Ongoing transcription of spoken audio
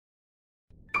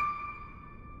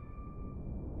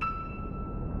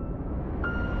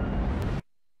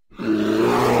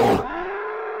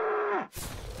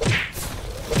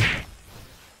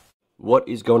What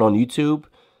is going on YouTube?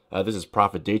 This is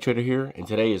Profit Day Trader here, and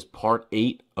today is part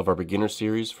 8 of our beginner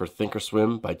series for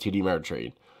Thinkorswim by TD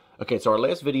Ameritrade. Okay, so our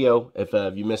last video, if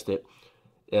you missed it,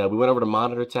 we went over to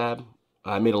Monitor tab.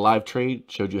 I made a live trade,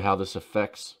 showed you how this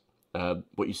affects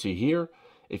what you see here.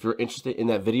 If you're interested in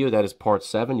that video, that is part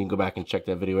 7. You can go back and check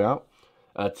that video out.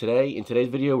 In today's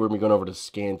video, we're going to be going over to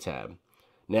Scan tab.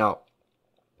 Now,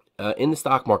 in the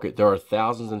stock market, there are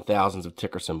thousands and thousands of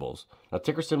ticker symbols. Now,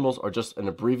 ticker symbols are just an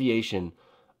abbreviation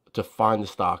to find the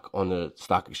stock on the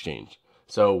stock exchange.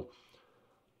 So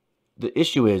the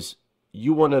issue is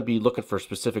you want to be looking for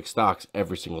specific stocks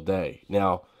every single day.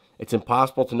 Now, it's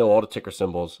impossible to know all the ticker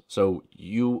symbols, so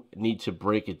you need to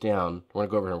break it down. We're going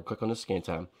to go over here and click on the Scan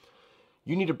tab.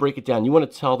 You need to break it down. You want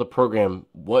to tell the program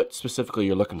what specifically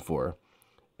you're looking for.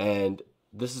 And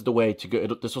this is the way to go.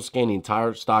 This will scan the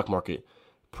entire stock market,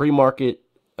 pre-market,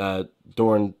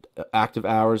 during active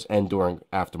hours, and during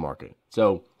aftermarket.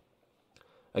 So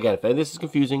again, if any of this is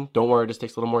confusing, don't worry, this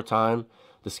takes a little more time.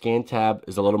 The Scan tab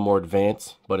is a little more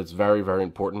advanced, but it's very, very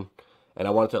important. And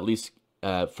I wanted to at least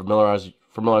familiarize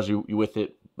you with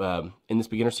it in this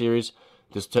beginner series,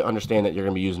 just to understand that you're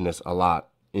going to be using this a lot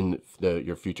in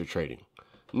your future trading.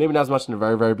 Maybe not as much in the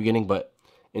very, very beginning, but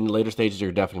in the later stages,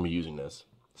 you're definitely going to be using this.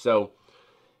 So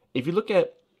if you look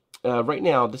at right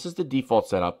now, this is the default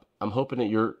setup. I'm hoping that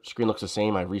your screen looks the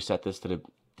same. I reset this to the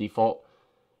default.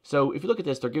 So if you look at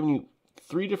this, they're giving you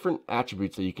 3 different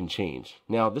attributes that you can change.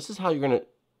 Now, this is how you're going to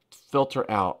filter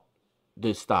out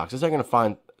the stocks. This is how you're going to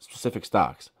find specific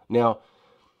stocks. Now,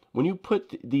 when you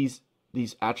put these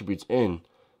attributes in,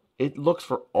 it looks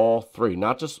for all 3,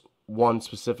 not just one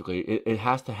specifically. It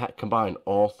has to combine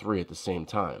all 3 at the same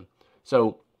time.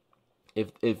 So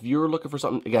if you're looking for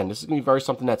something, again, this is going to be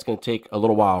something that's going to take a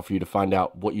little while for you to find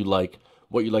out what you like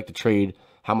to trade,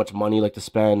 how much money you like to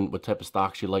spend, what type of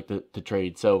stocks you like to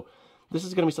trade. So this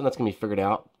is going to be something that's going to be figured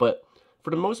out. But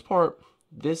for the most part,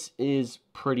 this is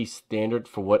pretty standard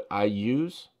for what I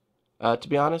use, to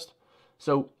be honest.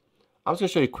 So I'm just going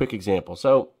to show you a quick example.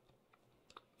 So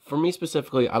for me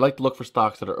specifically, I like to look for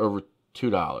stocks that are over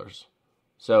 $2.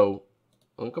 So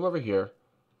I'm going to come over here,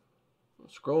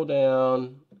 scroll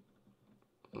down,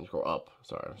 and scroll up.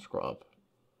 Sorry, scroll up.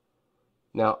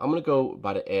 Now I'm going to go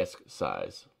by the ask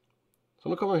size. So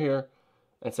I'm going to come over here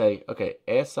and say, okay,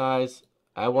 ask size,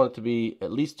 I want it to be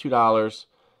at least $2,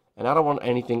 and I don't want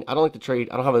anything. I don't like to trade.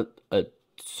 I don't have a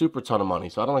super ton of money,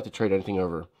 so I don't like to trade anything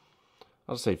over,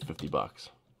 I'll just say $50.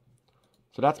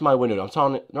 So that's my window.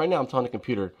 Right now I'm telling the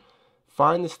computer,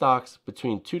 find the stocks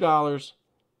between $2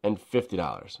 and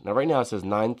 $50. Now right now it says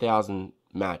 9,000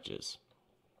 matches.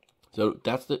 So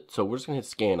so we're just gonna hit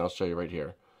scan. I'll show you right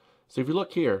here. So if you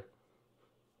look here,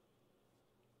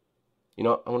 you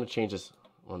know, I want to change this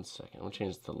 1 second. I want to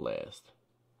change this to last.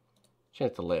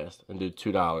 Change it to last and do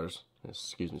 $2.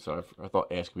 Excuse me, sorry. I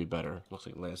thought ask would be better. Looks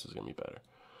like last is gonna be better.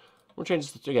 We're gonna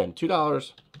change this to, again,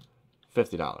 $2,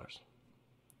 $50.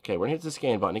 Okay, we're gonna hit the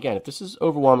scan button. Again, if this is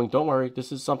overwhelming, don't worry.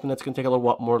 This is something that's gonna take a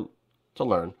little more to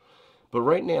learn. But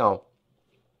right now,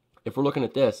 if we're looking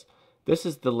at this, this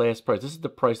is the last price. This is the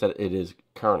price that it is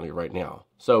currently right now.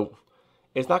 So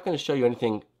it's not going to show you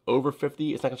anything over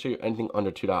 50. It's not going to show you anything under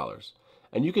 $2.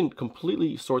 And you can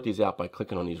completely sort these out by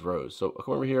clicking on these rows. So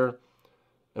come over here,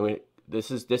 and this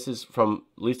is from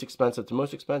least expensive to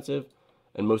most expensive,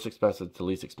 and most expensive to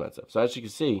least expensive. So as you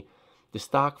can see, the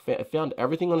stock, I found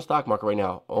everything on the stock market right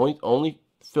now. Only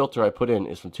filter I put in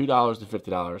is from $2 to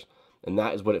 $50, and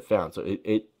that is what it found. So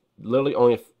it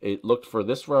literally it looked for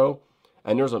this row,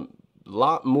 and there's a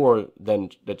lot more than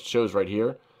that shows right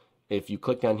here. If you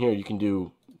click down here, you can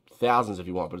do thousands if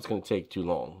you want, but it's going to take too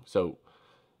long. So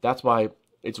that's why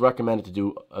it's recommended to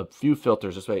do a few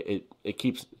filters. This way it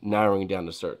keeps narrowing down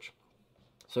the search.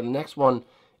 So the next one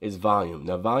is volume.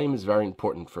 Now volume is very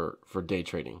important for day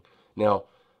trading. Now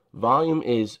volume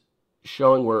is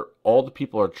showing where all the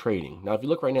people are trading. Now if you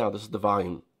look right now, this is the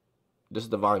volume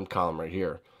column right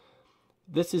here.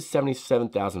 This is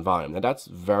 77,000 volume. Now that's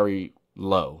very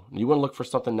low. You want to look for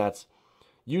something that's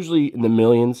usually in the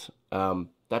millions.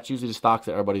 That's usually the stocks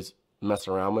that everybody's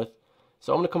messing around with.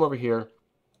 So I'm going to come over here.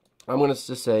 I'm going to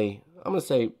say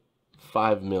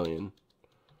 5 million.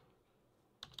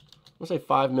 I'm going to say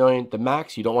 5 million. The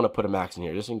max, you don't want to put a max in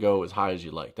here. Just can go as high as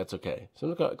you like. That's okay. So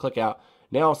I'm going to click out.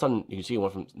 Now all of a sudden you can see it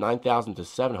went from 9,000 to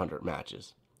 700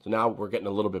 matches. So now we're getting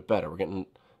a little bit better. We're getting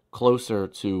closer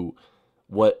to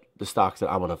what the stocks that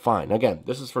I want to find. Now, again,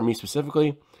 this is for me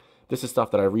specifically. This is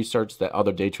stuff that I researched that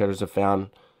other day traders have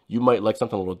found. You might like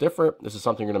something a little different. This is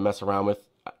something you're going to mess around with.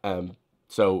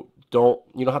 So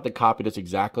you don't have to copy this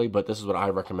exactly, but this is what I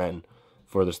recommend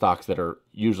for the stocks that are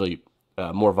usually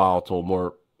more volatile,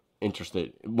 more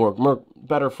interested,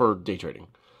 better for day trading.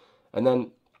 And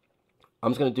then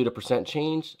I'm just going to do the percent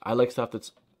change. I like stuff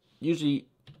that's usually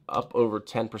up over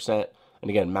 10%. And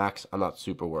again, max, I'm not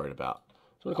super worried about.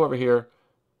 So I'm going to come over here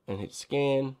and hit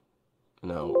scan.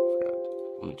 No, I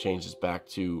forgot. Let me change this back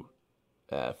to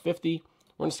 50.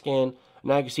 We're going to scan.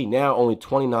 Now you can see now only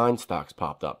 29 stocks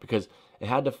popped up because it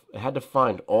had to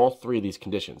find all three of these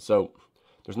conditions. So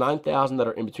there's 9,000 that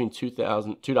are in between $2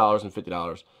 and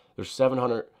 $50. There's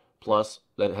 700 plus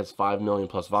that has 5 million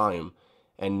plus volume,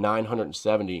 and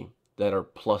 970 that are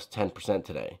plus 10%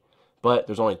 today. But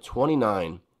there's only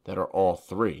 29 that are all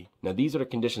three. Now these are the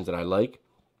conditions that I like.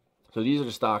 So these are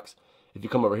the stocks. If you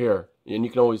come over here, and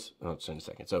you can always, oh, just in a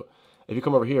second. So if you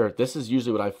come over here, this is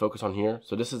usually what I focus on here.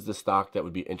 So this is the stock that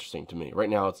would be interesting to me. Right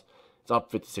now it's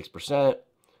up 56%.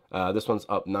 This one's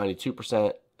up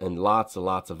 92%, and lots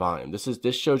of volume.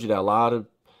 This shows you that a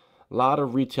lot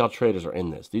of retail traders are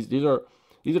in this. These are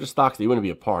the stocks that you want to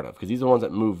be a part of because these are the ones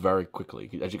that move very quickly.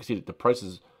 As you can see, the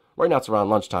prices right now it's around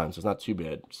lunchtime, so it's not too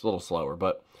bad. It's a little slower,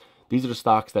 but these are the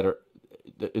stocks that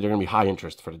they're going to be high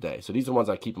interest for the day. So these are the ones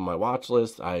I keep on my watch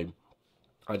list. I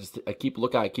keep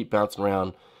looking at, I keep bouncing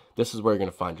around. This is where you're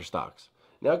going to find your stocks.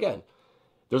 Now again,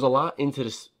 there's a lot into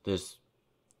this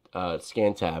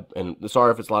scan tab, and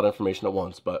sorry if it's a lot of information at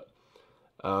once, but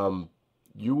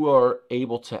you are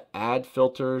able to add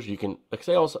filters. You can, like,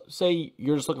 say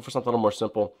you're just looking for something a little more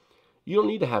simple. You don't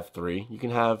need to have three. You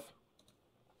can have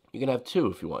two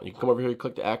if you want. You can come over here, you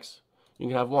click the X, you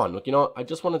can have one. Look, you know what? I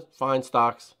just want to find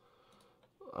stocks.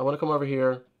 I want to come over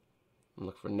here and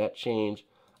look for net change.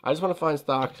 I just want to find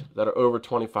stocks that are over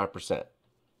 25%.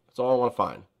 That's all I want to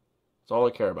find. That's all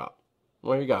I care about.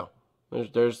 Well, there you go.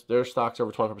 There's stocks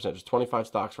over 25%. There's 25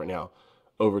 stocks right now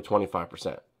over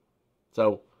 25%.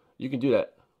 So you can do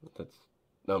that.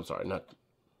 No, I'm sorry, not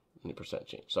any percent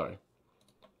change. Sorry.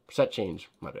 Percent change,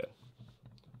 my bad.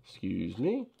 Excuse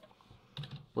me.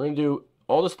 We're going to do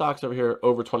all the stocks over here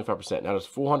over 25%. Now there's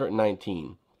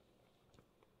 419.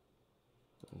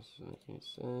 Doesn't make any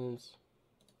sense.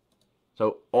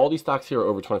 So all these stocks here are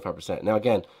over 25%. Now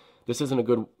again, this isn't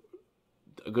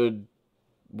a good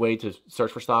way to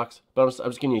search for stocks, but I'm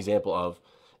just giving you an example of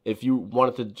if you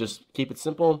wanted to just keep it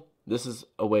simple, this is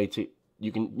a way to,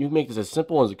 you can make this as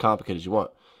simple and as complicated as you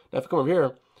want. Now if you come over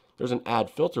here, there's an add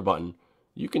filter button.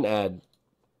 You can add,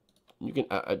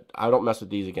 I don't mess with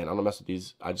these again. I don't mess with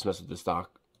these. I just mess with the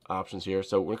stock options here.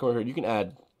 So when you come over here, you can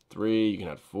add 3, you can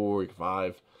add 4, you can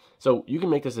 5. So you can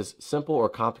make this as simple or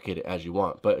complicated as you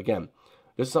want. But again,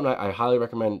 this is something I highly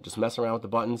recommend. Just mess around with the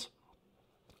buttons,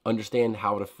 understand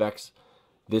how it affects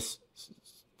this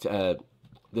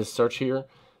search here.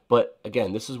 But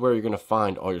again, this is where you're going to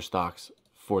find all your stocks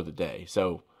for the day.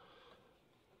 So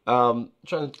I'm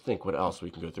trying to think what else we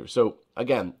can go through. So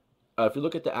again, if you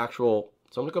look at the actual,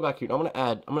 so I'm going to go back here.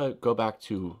 I'm going to go back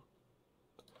to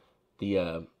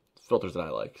the filters that I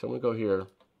like. So I'm going to go here.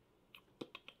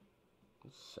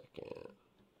 Second.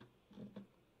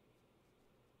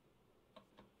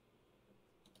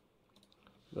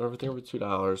 Everything over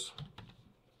 $2.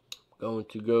 Going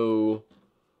to go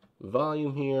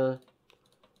volume here.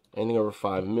 Anything over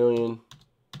 5 million.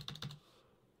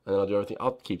 And then I'll do everything.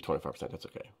 I'll keep 25%. That's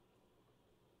okay.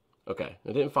 Okay.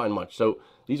 I didn't find much. So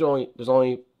these are there's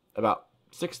only about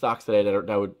 6 stocks today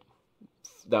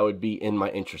that would be in my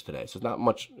interest today. So it's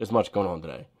not as much going on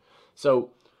today.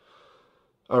 So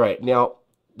all right, now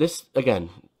this again,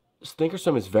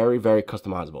 Thinkorswim is very, very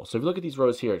customizable. So if you look at these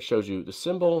rows here, it shows you the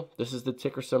symbol. This is the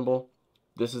ticker symbol.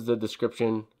 This is the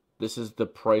description. This is the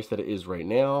price that it is right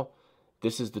now.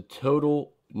 This is the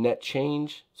total net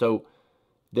change. So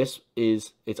it's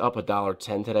up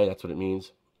 $1.10 today. That's what it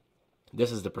means.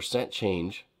 This is the percent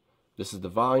change. This is the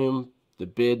volume, the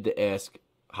bid, the ask,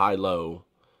 high, low,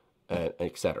 and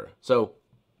etc. So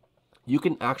you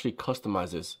can actually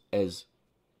customize this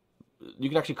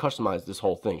this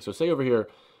whole thing. So say over here,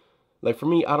 like for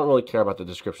me, I don't really care about the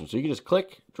description. So you can just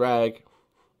click, drag.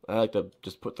 I like to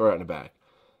just throw it in the back.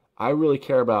 I really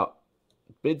care about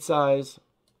bid size,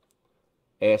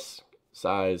 ask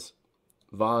size,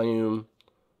 volume,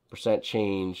 percent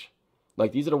change.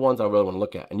 Like these are the ones I really want to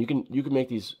look at. And you can make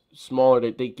these smaller.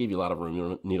 They give you a lot of room. You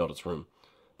don't need all this room.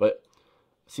 But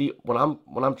see, when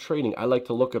I'm trading, I like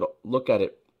to look at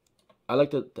it. I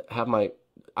like to have my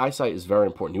eyesight is very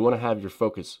important. You want to have your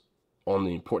focus on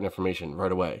the important information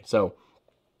right away. So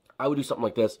I would do something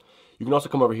like this. You can also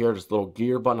come over here, this little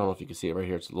gear button. I don't know if you can see it right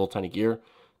here. It's a little tiny gear.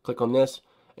 Click on this,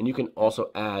 and you can also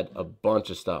add a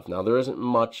bunch of stuff. Now, there isn't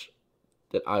much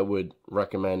that I would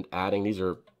recommend adding. These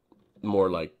are more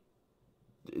like,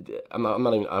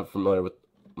 I'm familiar with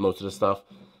most of this stuff.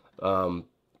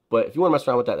 But if you want to mess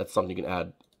around with that, that's something you can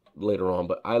add later on,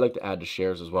 but I like to add the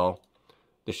shares as well.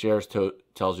 The shares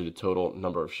tells you the total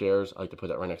number of shares. I like to put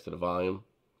that right next to the volume.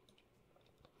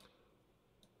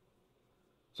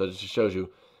 So this just shows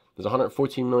you there's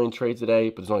 114 million trades today,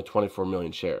 but there's only 24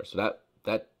 million shares. So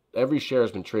that every share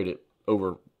has been traded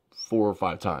over 4 or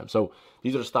 5 times. So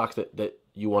these are the stocks that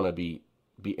you want to be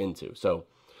into. So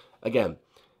again,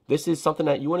 this is something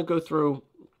that you want to go through.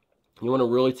 You want to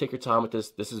really take your time with this.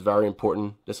 This is very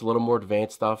important. This is a little more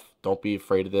advanced stuff. Don't be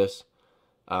afraid of this.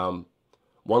 One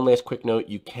last quick note,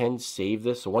 you can save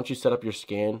this. So once you set up your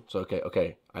scan, so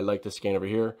okay, I like this scan over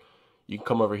here. You can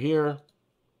come over here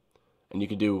and you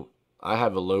can do, I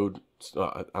have a load.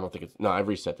 I don't think it's, no, I've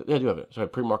reset it. Yeah, I do have it. So I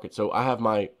have pre-market. So I have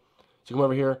my, so come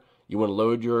over here. You want to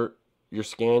load your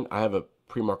scan. I have a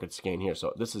pre-market scan here.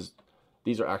 So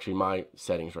these are actually my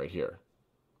settings right here.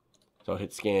 So I'll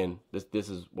hit scan. This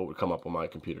is what would come up on my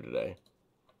computer today.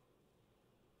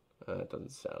 It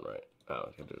doesn't sound right. Oh,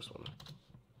 I can do this one.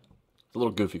 It's a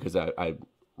little goofy because I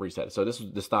reset it. So this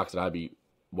is the stocks that I'd be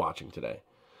watching today.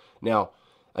 Now,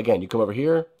 again, you come over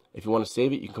here. If you want to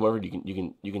save it, you can come over.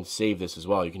 You can save this as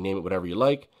well. You can name it whatever you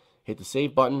like. Hit the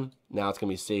save button. Now it's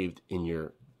gonna be saved in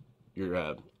your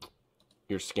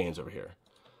scans over here.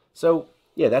 So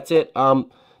yeah, that's it.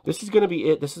 This is gonna be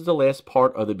it. This is the last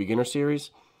part of the beginner series.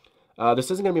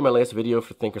 This isn't going to be my last video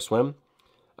for Thinkorswim.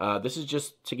 This is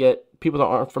just to get people that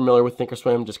aren't familiar with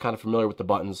Thinkorswim, just kind of familiar with the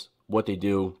buttons, what they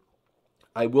do.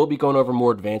 I will be going over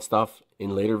more advanced stuff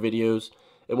in later videos.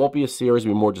 It won't be a series,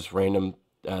 it'll be more just random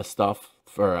stuff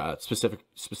for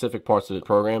specific parts of the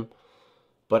program.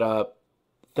 But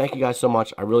thank you guys so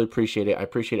much. I really appreciate it. I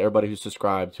appreciate everybody who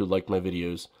subscribed, who liked my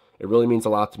videos. It really means a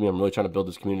lot to me. I'm really trying to build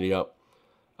this community up.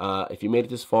 If you made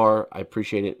it this far, I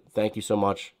appreciate it. Thank you so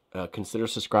much. Consider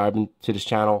subscribing to this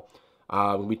channel.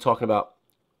 We'll be talking about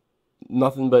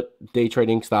nothing but day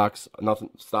trading stocks,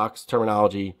 stocks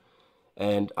terminology,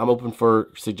 and I'm open for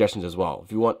suggestions as well.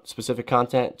 If you want specific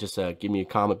content, just give me a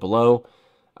comment below.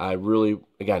 I'm really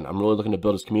looking to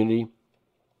build this community.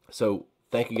 So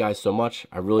thank you guys so much.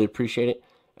 I really appreciate it,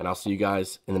 and I'll see you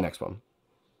guys in the next one.